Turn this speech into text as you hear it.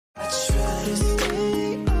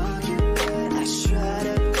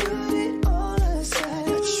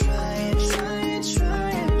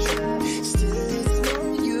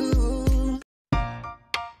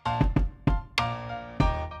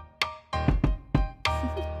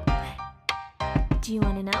Do you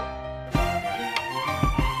want to know?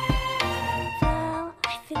 Well,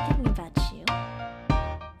 I've been thinking about you,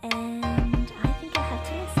 and I think I have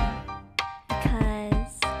to listen,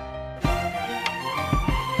 because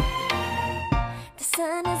the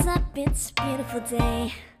sun is up, it's a beautiful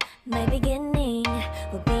day. My beginning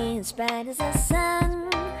will be as bright as the sun.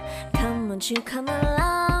 Come, won't you come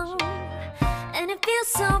along? And it feels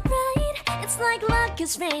so bright, it's like luck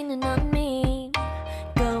is raining on me.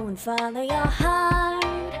 Go and follow your heart,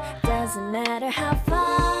 doesn't matter how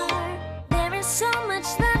far. There is so much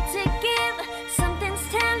love to give, something's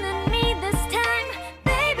telling me this time.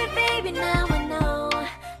 Baby, baby, now I know.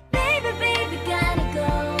 Baby, baby, gotta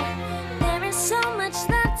go. There is so much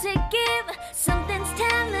love to give, something's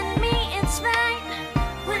telling me it's right.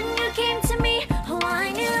 When you came to me, oh,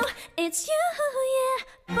 I knew it's you,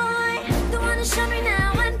 yeah, boy. The one to show me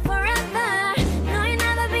now and forever. No, you'll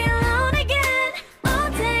never be alone again. All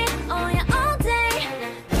day, oh yeah, all day.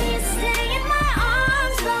 Please stay in my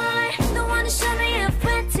arms, boy. The one to show me if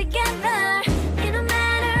we're together. It don't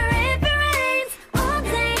matter if it rains. All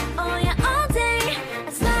day, oh yeah, all day.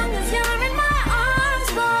 As long as you're in my arms,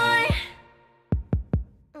 boy.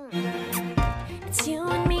 It's you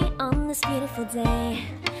and me on this beautiful day,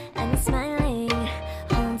 and it's smiling,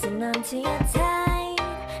 holding on to you tight.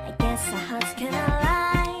 I guess our hearts cannot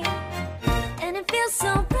lie, and it feels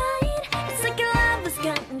so bright. It's like your love has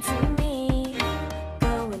gotten to me.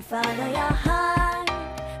 Go and follow your heart,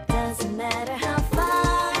 doesn't matter how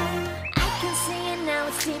far. I can see it now,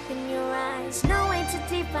 it's deep in your eyes. No way to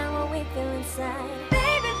define what we feel inside.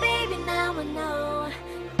 Baby, baby, now I know.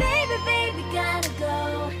 Baby, baby, gotta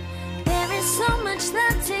go. There is so much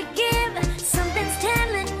love to give, something's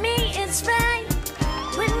telling me it's right.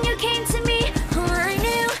 When you came to me, oh, I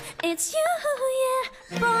knew it's you,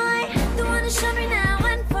 yeah, boy. The one to show me now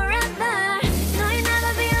and forever. No, you'll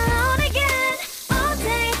never be alone again. All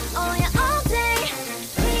day, oh yeah, all day.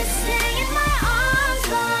 Please stay in my arms,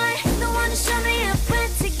 boy. The one to show me if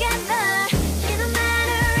we're together. It don't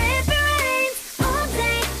matter if it rains. All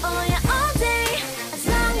day, oh yeah, all day. As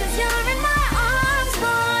long as you're in my arms,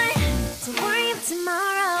 boy. Don't worry of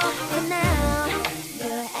tomorrow, for now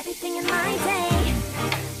you're everything in my day.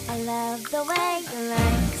 I love the way you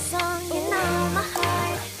like a song, you know my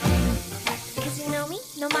heart. Cause you know me,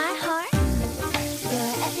 know my heart.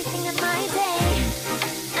 You're everything in my day.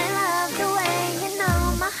 I love the way you know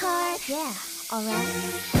my heart. Yeah, alright.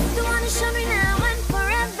 The one to show me now and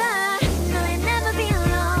forever. No, you'll never be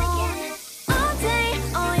alone again. All day,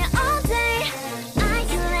 oh yeah, all day. I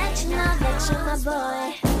can let you know that you're my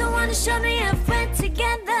boy. The one to show me if we're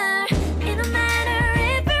together. It don't matter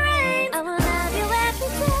if it rains. I will love you every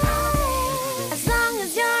day. As long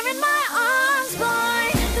as you're in my arms, boy.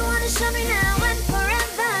 The one to show me now and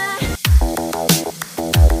forever.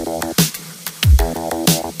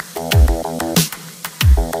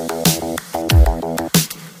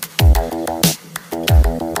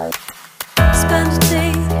 Spend a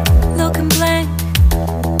day looking blank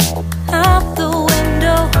out the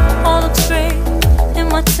window. All looks great in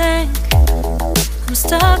my tank. I'm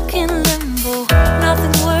stuck in limbo.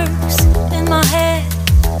 Nothing works in my head.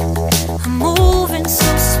 I'm moving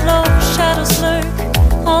so slow. Shadows lurk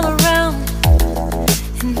all around.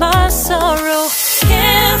 In my sorrow,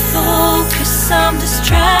 can't focus. I'm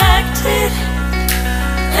distracted,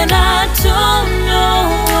 and I don't know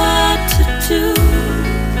what to do.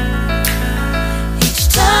 Each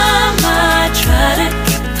time I try to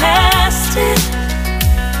get past it,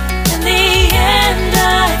 in the end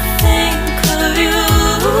I think of you.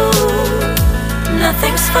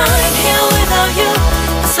 Nothing's fine here without you.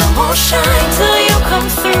 The sun won't shine till you come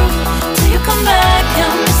through. Till you come back,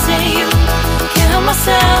 I'm missing you. Can't help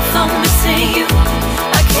myself, I'm missing you.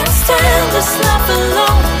 I can't stand this life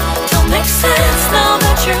alone. Don't make sense now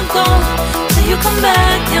that you're gone. Till you come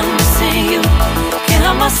back, I'm missing you. Can't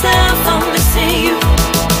help myself, I'm missing you.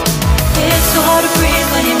 It's so hard to breathe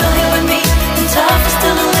when you're not here with me. And tough is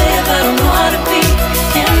still to live, I don't know how to be.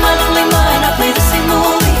 In my lonely mind, I play the same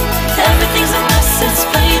movie. Everything's a mess, it's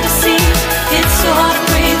plain to see. It's so hard to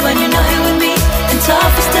breathe when you're not here with me. And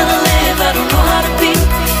tough is still to live, I don't know how to be.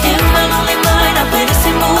 In my lonely mind, I play the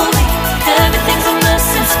same movie. Everything's a mess,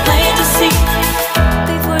 it's plain to see.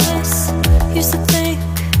 Before this, used to think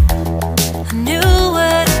I knew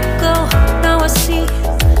where to go. Now I see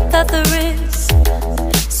that there is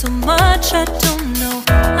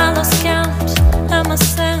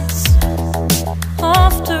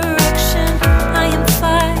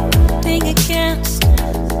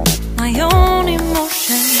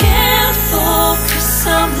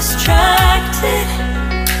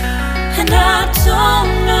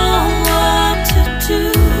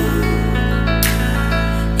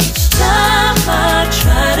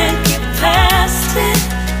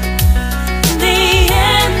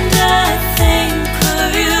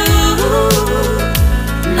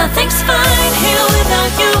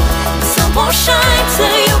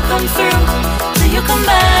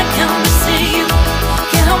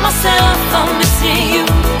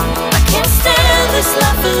this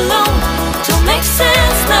life alone. Don't make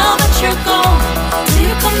sense now that you're gone. Till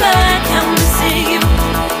you come back, I'm missing you.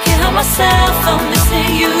 Can't help myself, I'm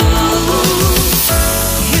missing you.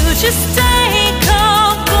 You just take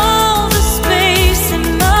up all the space in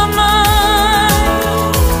my mind.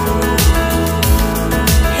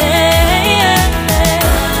 Hey,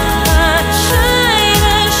 I try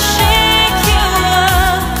to shake you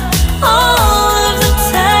up all of the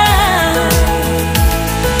time.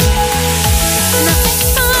 Nothing's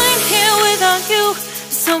fine here without you.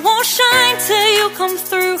 The sun won't shine till you come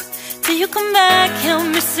through. Till you come back,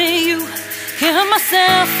 I'm missing you. Can't help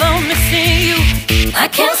myself, I'm missing you. I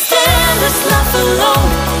can't stand this life alone.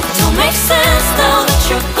 Don't make sense now that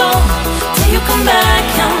you're gone. Till you come back,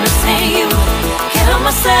 I'm missing you. Can't help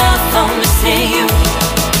myself, I'm missing you.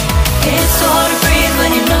 It's so hard to breathe when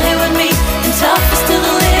you're not here with me, and tough is still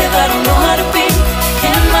to live, I don't know how to be.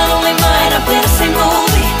 In my lonely mind, I play the same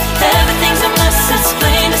movie. Everything's a mess, it's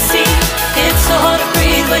plain to see. It's so hard to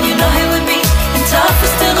breathe when you're not here with me, and tough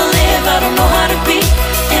is still to live, I don't know how to be.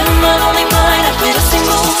 In my lonely mind, I play the same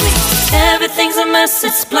movie. Everything's a mess,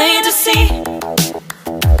 it's plain to see.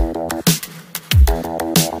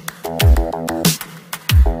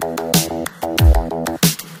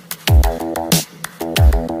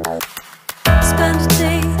 Spend a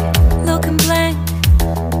day looking blank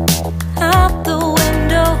out the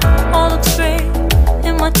window, all looks great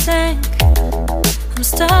in my tank. I'm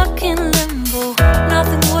stuck in limbo,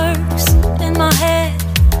 nothing works in my head.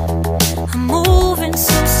 I'm moving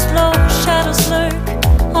so slow, shadows lurk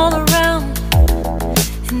all around.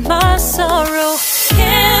 In my sorrow,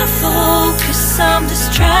 can't focus, I'm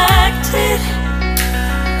distracted,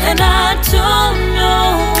 and I don't know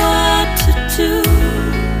what to do.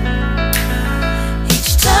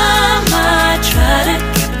 Each time I try to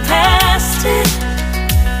get past it,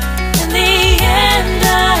 in the end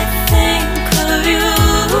I think of you.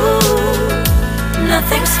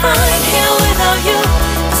 Nothing's fine here without you.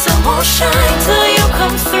 The sun won't shine till you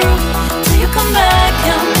come through. Till you come back,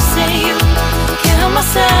 I'm missing you. Can't help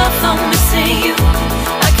myself, I'm missing you.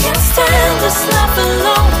 I can't stand this life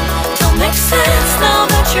alone. Don't make sense now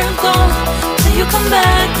that you're gone. Till you come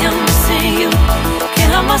back, I'm missing you.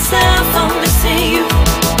 Can't help myself.